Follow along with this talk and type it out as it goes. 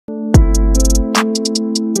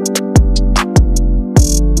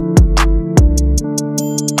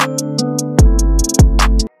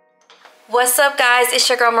What's up guys, it's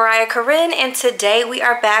your girl Mariah Corinne and today we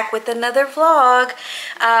are back with another vlog.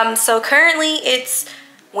 So currently it's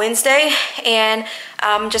Wednesday and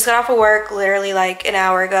just got off of work literally like an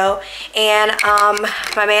hour ago, and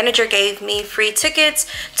my manager gave me free tickets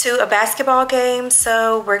to a basketball game,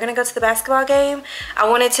 so we're gonna go to the basketball game. I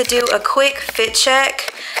wanted to do a quick fit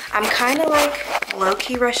check. I'm kind of like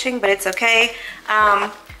low-key rushing, but it's okay.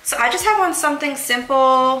 So I just have on something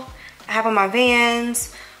simple. I have on my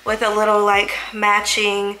Vans with a little like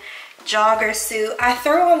matching jogger suit. I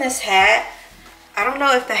threw on this hat. I don't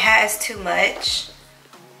know if the hat is too much.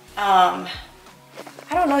 I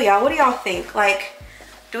don't know, y'all. What do y'all think? Like,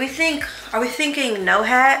 are we thinking no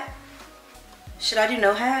hat? Should I do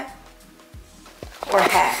no hat or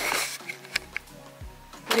hat?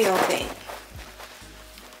 What do y'all think?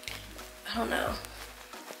 I don't know.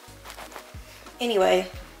 Anyway,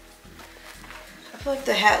 I feel like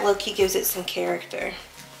the hat low-key gives it some character,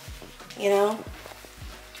 you know?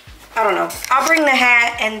 I don't know. I'll bring the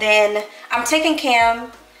hat, and then I'm taking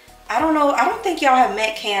Cam. I don't know. I don't think y'all have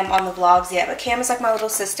met Cam on the vlogs yet, but Cam is like my little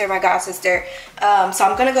sister, my god sister. So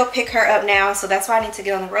I'm gonna go pick her up now. So that's why I need to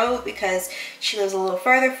get on the road, because she lives a little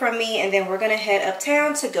further from me, and then we're gonna head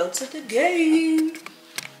uptown to go to the game.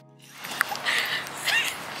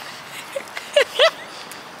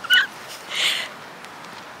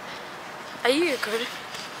 Are you recording?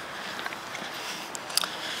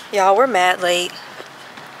 Y'all, we're mad late.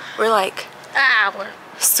 We're like an hour.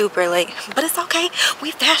 Super late, but it's okay.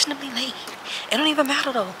 We fashionably late. It don't even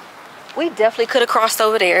matter though. We definitely could have crossed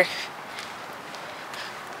over there.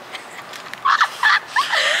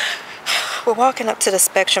 We're walking up to the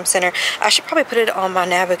Spectrum Center. I should probably put it on my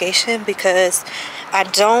navigation because I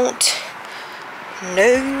don't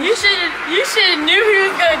know. You should have knew he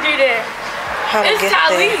was gonna do that. How to get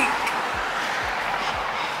there.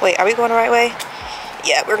 Wait, are we going the right way?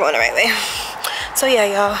 Yeah, we're going the right way. So yeah,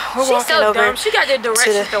 y'all, we're walking over. Dumb. She got the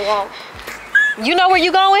directions to walk. You know where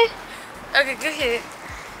you going? Okay, go ahead.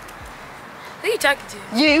 Who you talking to?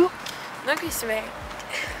 You. Don't be smacked.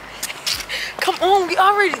 Come on, we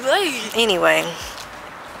already late. Anyway,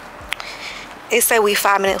 it said we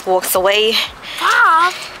 5-minute walks away.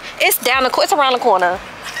 5? It's down the corner. It's around the corner.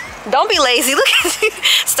 Don't be lazy. Look at you.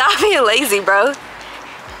 Stop being lazy, bro.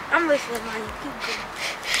 I'm listening, man.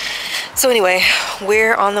 So anyway,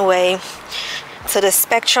 we're on the way to the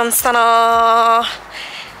Spectrum Center.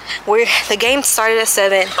 The game started at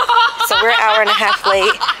 7, so we're an hour and a half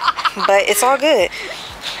late, but it's all good.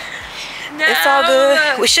 No. It's all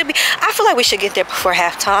good. We should be. I feel like we should get there before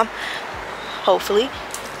halftime. Hopefully,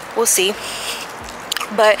 we'll see.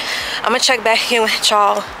 But I'm gonna check back in with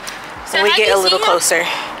y'all when we get a little closer.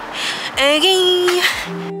 Again.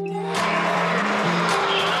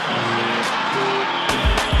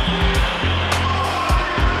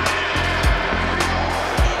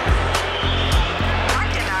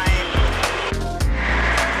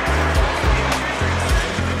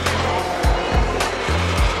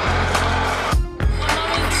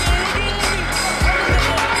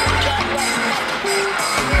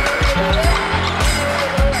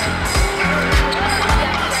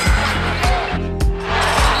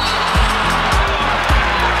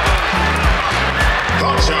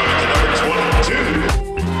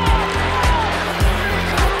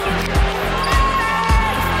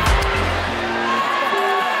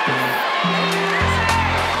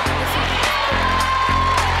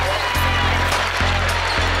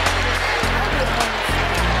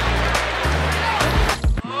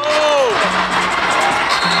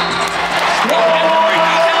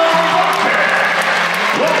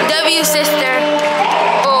 Sister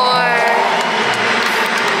or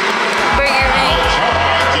Burger,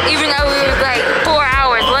 even though we were like 4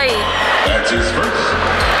 hours late. That's his first.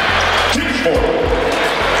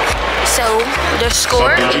 So the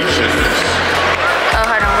score. Oh,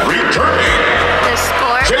 hold on. Returning. The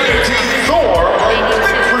score. JT Thor of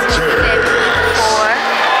Bedfordshire. 4.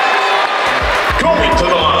 Going to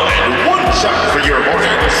the line. One shot for your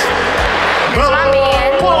Hornets. My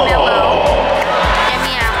man, Bilbo.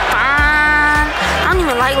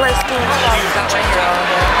 Light skin.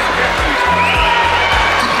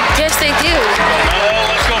 Yes, they do.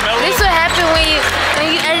 This will happen when you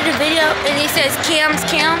edit a video and it says Cam's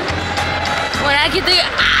Cam. When I get there,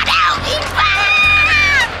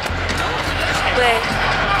 but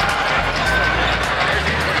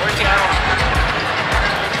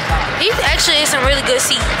these actually are some really good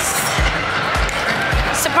seats.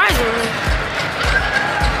 Surprisingly.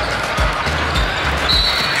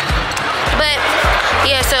 But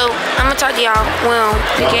yeah, so I'm gonna talk to y'all when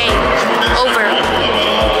the game over,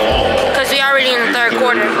 because we already in the third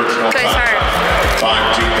quarter. Cause her.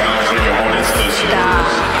 5 2 pounds for your Hornets.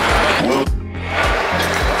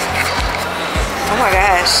 Oh my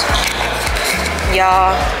gosh.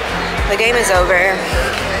 Y'all, the game is over.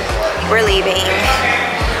 We're leaving.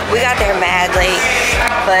 We got there mad late,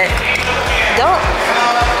 but don't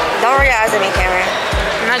roll your eyes at me, Cameron.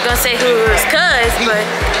 I'm not gonna say who it was cuz, but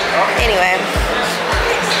anyway,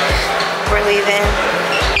 we're leaving.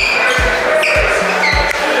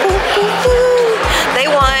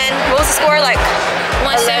 They won. What was the score? Like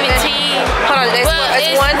 117. Hold on,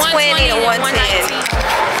 it's 120 to 110.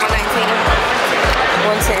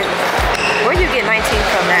 110. Where'd you get 19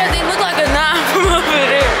 from that? They look like a 9 from over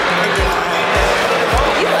there.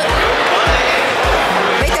 You look.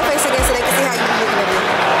 Make that face again so they can see how you looking at me.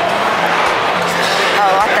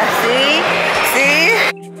 Oh, what the? See?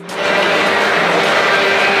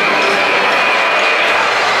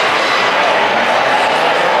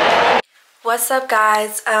 What's up,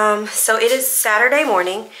 guys? So it is Saturday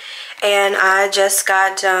morning, and I just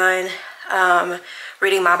got done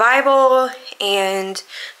reading my Bible and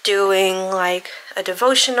doing like a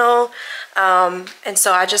devotional, and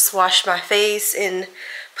so I just washed my face and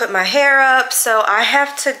put my hair up. So I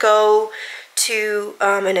have to go to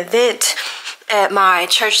an event at my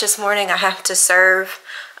church this morning. I have to serve.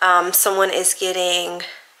 Someone is getting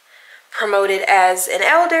promoted as an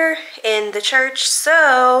elder in the church,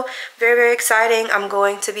 so very exciting. I'm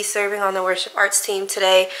going to be serving on the worship arts team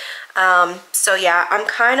today. So yeah, I'm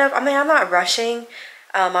not rushing.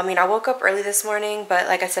 I woke up early this morning, but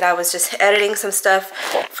like I said, I was just editing some stuff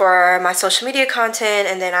for my social media content,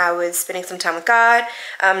 and then I was spending some time with God.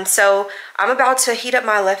 So I'm about to heat up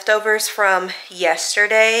my leftovers from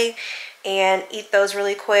yesterday and eat those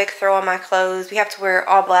really quick, throw on my clothes. We have to wear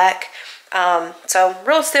all black. So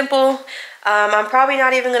real simple. I'm probably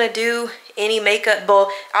not even gonna do any makeup.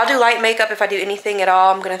 Well, I'll do light makeup if I do anything at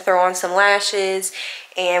all. I'm gonna throw on some lashes,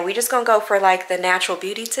 and we just gonna go for like the natural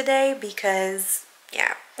beauty today because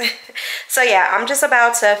yeah. So yeah, I'm just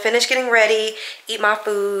about to finish getting ready, eat my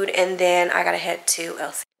food, and then I gotta head to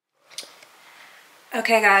LC.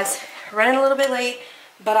 Okay guys, running a little bit late,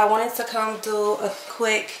 but I wanted to come do a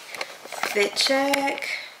quick fit check.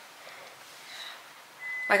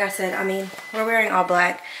 Like I said, we're wearing all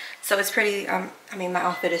black, so it's pretty, my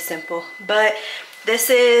outfit is simple. But this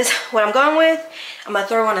is what I'm going with. I'm gonna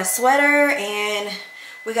throw on a sweater, and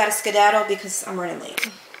we gotta skedaddle because I'm running late.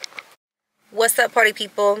 What's up, party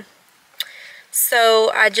people?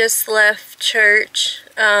 So I just left church.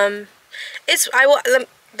 That's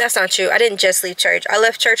not true. I didn't just leave church. I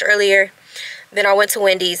left church earlier, then I went to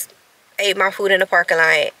Wendy's, ate my food in the parking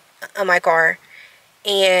lot of my car.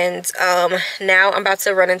 And now I'm about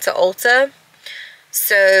to run into Ulta.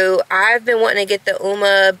 So I've been wanting to get the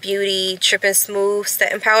Uma Beauty Trip and Smooth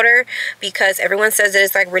setting powder because everyone says that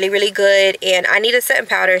it's like really good, and I need a setting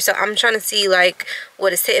powder, so I'm trying to see like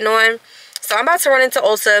what it's hitting on. So I'm about to run into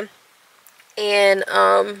Ulta, and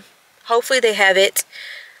hopefully they have it.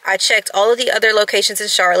 I checked all of the other locations in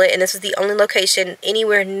Charlotte, and this is the only location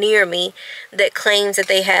anywhere near me that claims that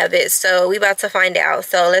they have it. So we about to find out.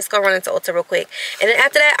 So let's go run into Ulta real quick. And then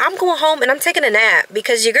after that, I'm going home and I'm taking a nap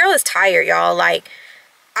because your girl is tired, y'all. Like,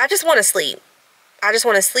 I just want to sleep. I just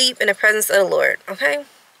want to sleep in the presence of the Lord, okay?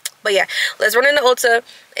 But yeah, let's run into Ulta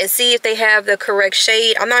and see if they have the correct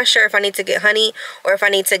shade. I'm not sure if I need to get honey or if I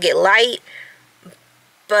need to get light.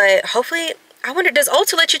 But hopefully, I wonder, does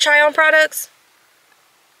Ulta let you try on products?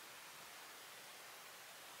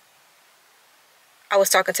 I was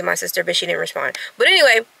talking to my sister, but she didn't respond. But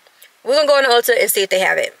anyway, we're going to go into Ulta and see if they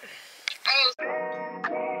have it.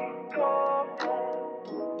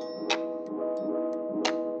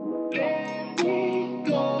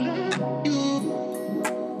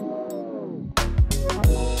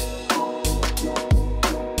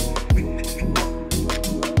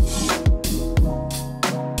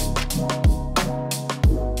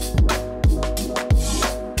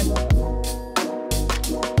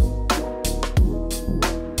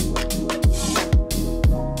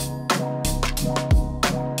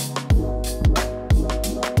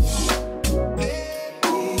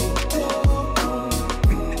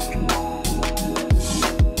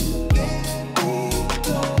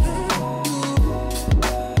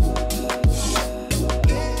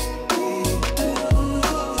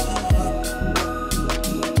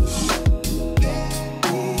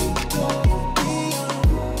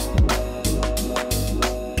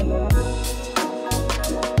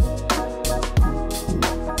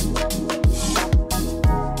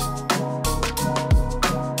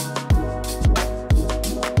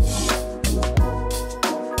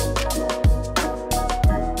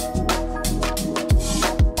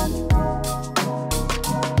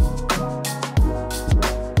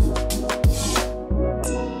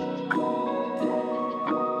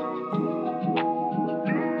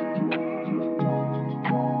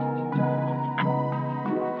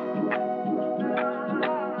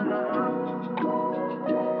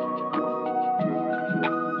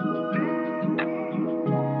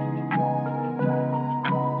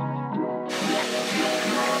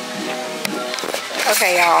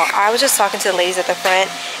 Okay, y'all, I was just talking to the ladies at the front,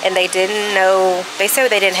 and they didn't know, they said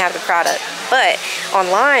they didn't have the product, but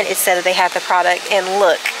online it said that they had the product, and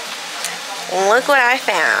look what I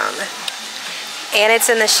found. And it's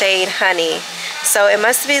in the shade Honey, so it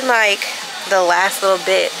must be like the last little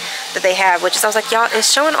bit that they have, which is, I was like, y'all, it's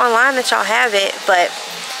showing online that y'all have it, but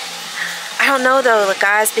I don't know though,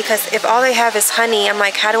 guys, because if all they have is Honey, I'm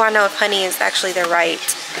like, how do I know if Honey is actually the right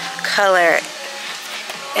color?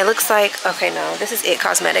 It looks like, okay, no, this is It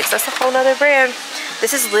Cosmetics. That's a whole nother brand.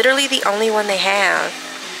 This is literally the only one they have.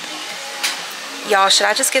 Y'all, should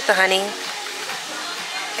I just get the Honey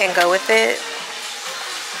and go with it?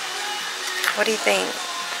 What do you think?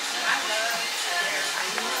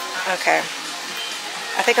 Okay.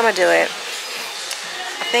 I think I'm gonna do it.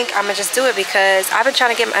 I think I'm gonna just do it because I've been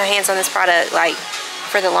trying to get my hands on this product like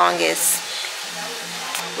for the longest.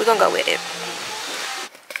 We're gonna go with it.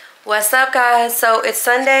 What's up, guys? So it's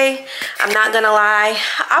Sunday. I'm not gonna lie,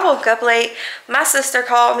 I woke up late. My sister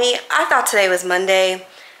called me. I thought today was Monday.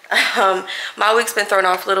 My week's been thrown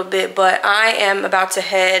off a little bit, but I am about to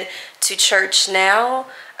head to church now.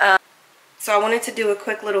 So I wanted to do a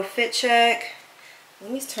quick little fit check.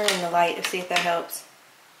 Let me turn on the light to see if that helps.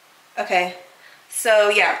 Okay, so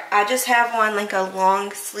yeah, I just have on like a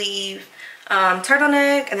long sleeve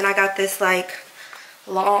turtleneck, and then I got this like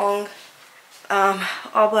long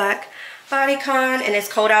all black bodycon, and it's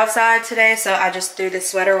cold outside today, so I just threw this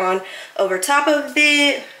sweater on over top of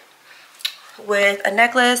it with a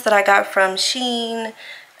necklace that I got from Shein,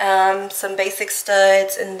 some basic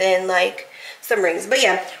studs, and then like some rings. But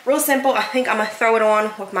yeah, real simple. I think I'm gonna throw it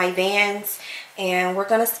on with my Vans, and we're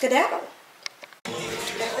gonna skedaddle.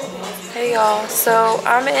 Hey y'all, so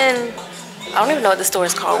I'm in, I don't even know what the store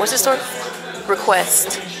is called. What's the store?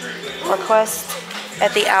 Request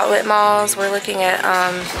at the outlet malls. We're looking at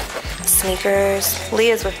sneakers.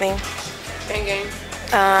 Leah's with me. Gang.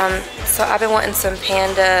 So I've been wanting some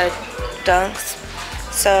Panda Dunks.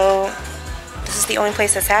 So this is the only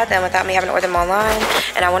place that's had them without me having to order them online.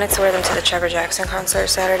 And I wanted to wear them to the Trevor Jackson concert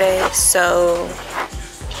Saturday. So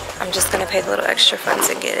I'm just gonna pay the little extra funds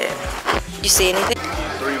and get it. You see anything?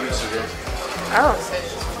 3 weeks ago. Oh.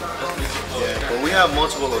 Yeah, but we have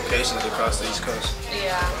multiple locations across the East Coast.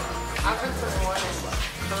 Yeah. I've been to one.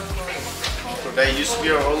 That used to be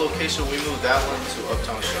our old location. We moved that one to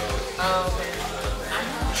Uptown Charlotte. Oh, okay.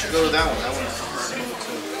 You should go to that one. That one's single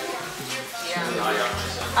too. Yeah.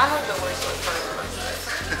 I have the worst one first.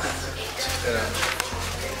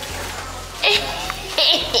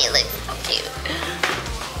 He looks so cute.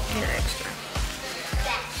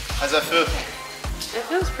 How's that feel? It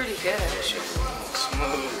feels pretty good, actually.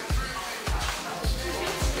 Smooth.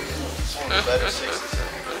 One of the better 60s.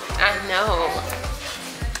 I know.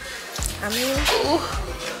 I mean, Ooh.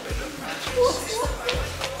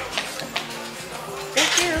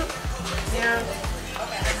 they're cute. Yeah.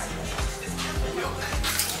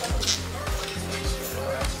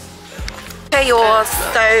 Okay, y'all.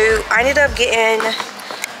 So I ended up getting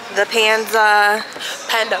the Panda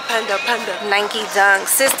Nike Dunk.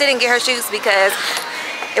 Sis didn't get her shoes because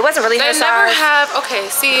it wasn't really her size. They never have, okay,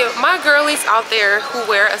 see, my girlies out there who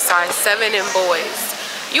wear a size 7 in boys,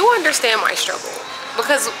 you understand my struggle.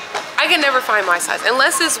 Because I can never find my size.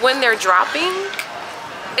 Unless it's when they're dropping,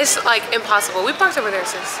 it's like impossible. We parked over there,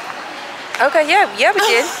 sis. Okay, yeah, we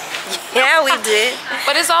did. Yeah, we did.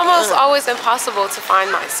 But it's almost always impossible to find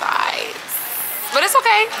my size. But it's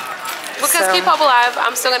okay. Because So- keep hope alive.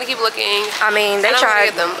 I'm still gonna keep looking. I mean, they and I'm gonna tried.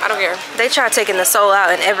 get them. I don't care. They tried taking the sole out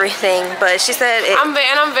and everything, but she said it. I'm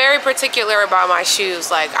very particular about my shoes.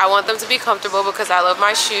 Like, I want them to be comfortable because I love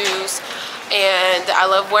my shoes and I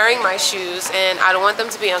love wearing my shoes, and I don't want them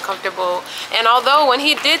to be uncomfortable. And although when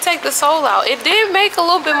he did take the sole out, it did make a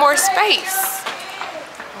little bit more space,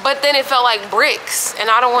 but then it felt like bricks, and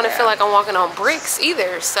I don't want to feel like I'm walking on bricks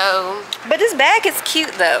either. So But this bag is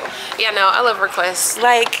cute though. yeah, no, I love requests.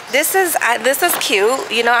 Like this is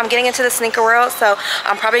cute. You know, I'm getting into the sneaker world, so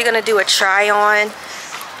I'm probably gonna do a try on.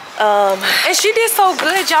 And she did so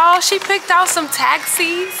good, y'all. She picked out some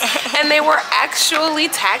taxis, and they were actually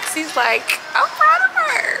taxis. Like, I'm proud of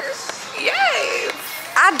her. Yes.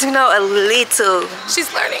 I do know a little.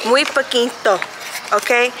 She's learning. Muy poquito.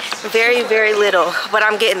 Okay? Very, very little. But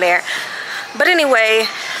I'm getting there. But anyway,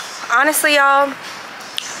 honestly, y'all,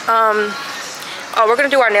 oh, we're gonna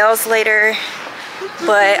do our nails later,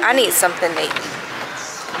 but I need something to eat.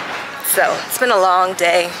 So it's been a long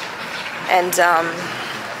day, and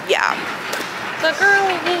yeah. The girl.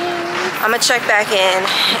 I'm gonna check back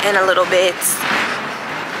in a little bit.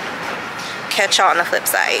 Catch y'all on the flip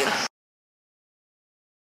side.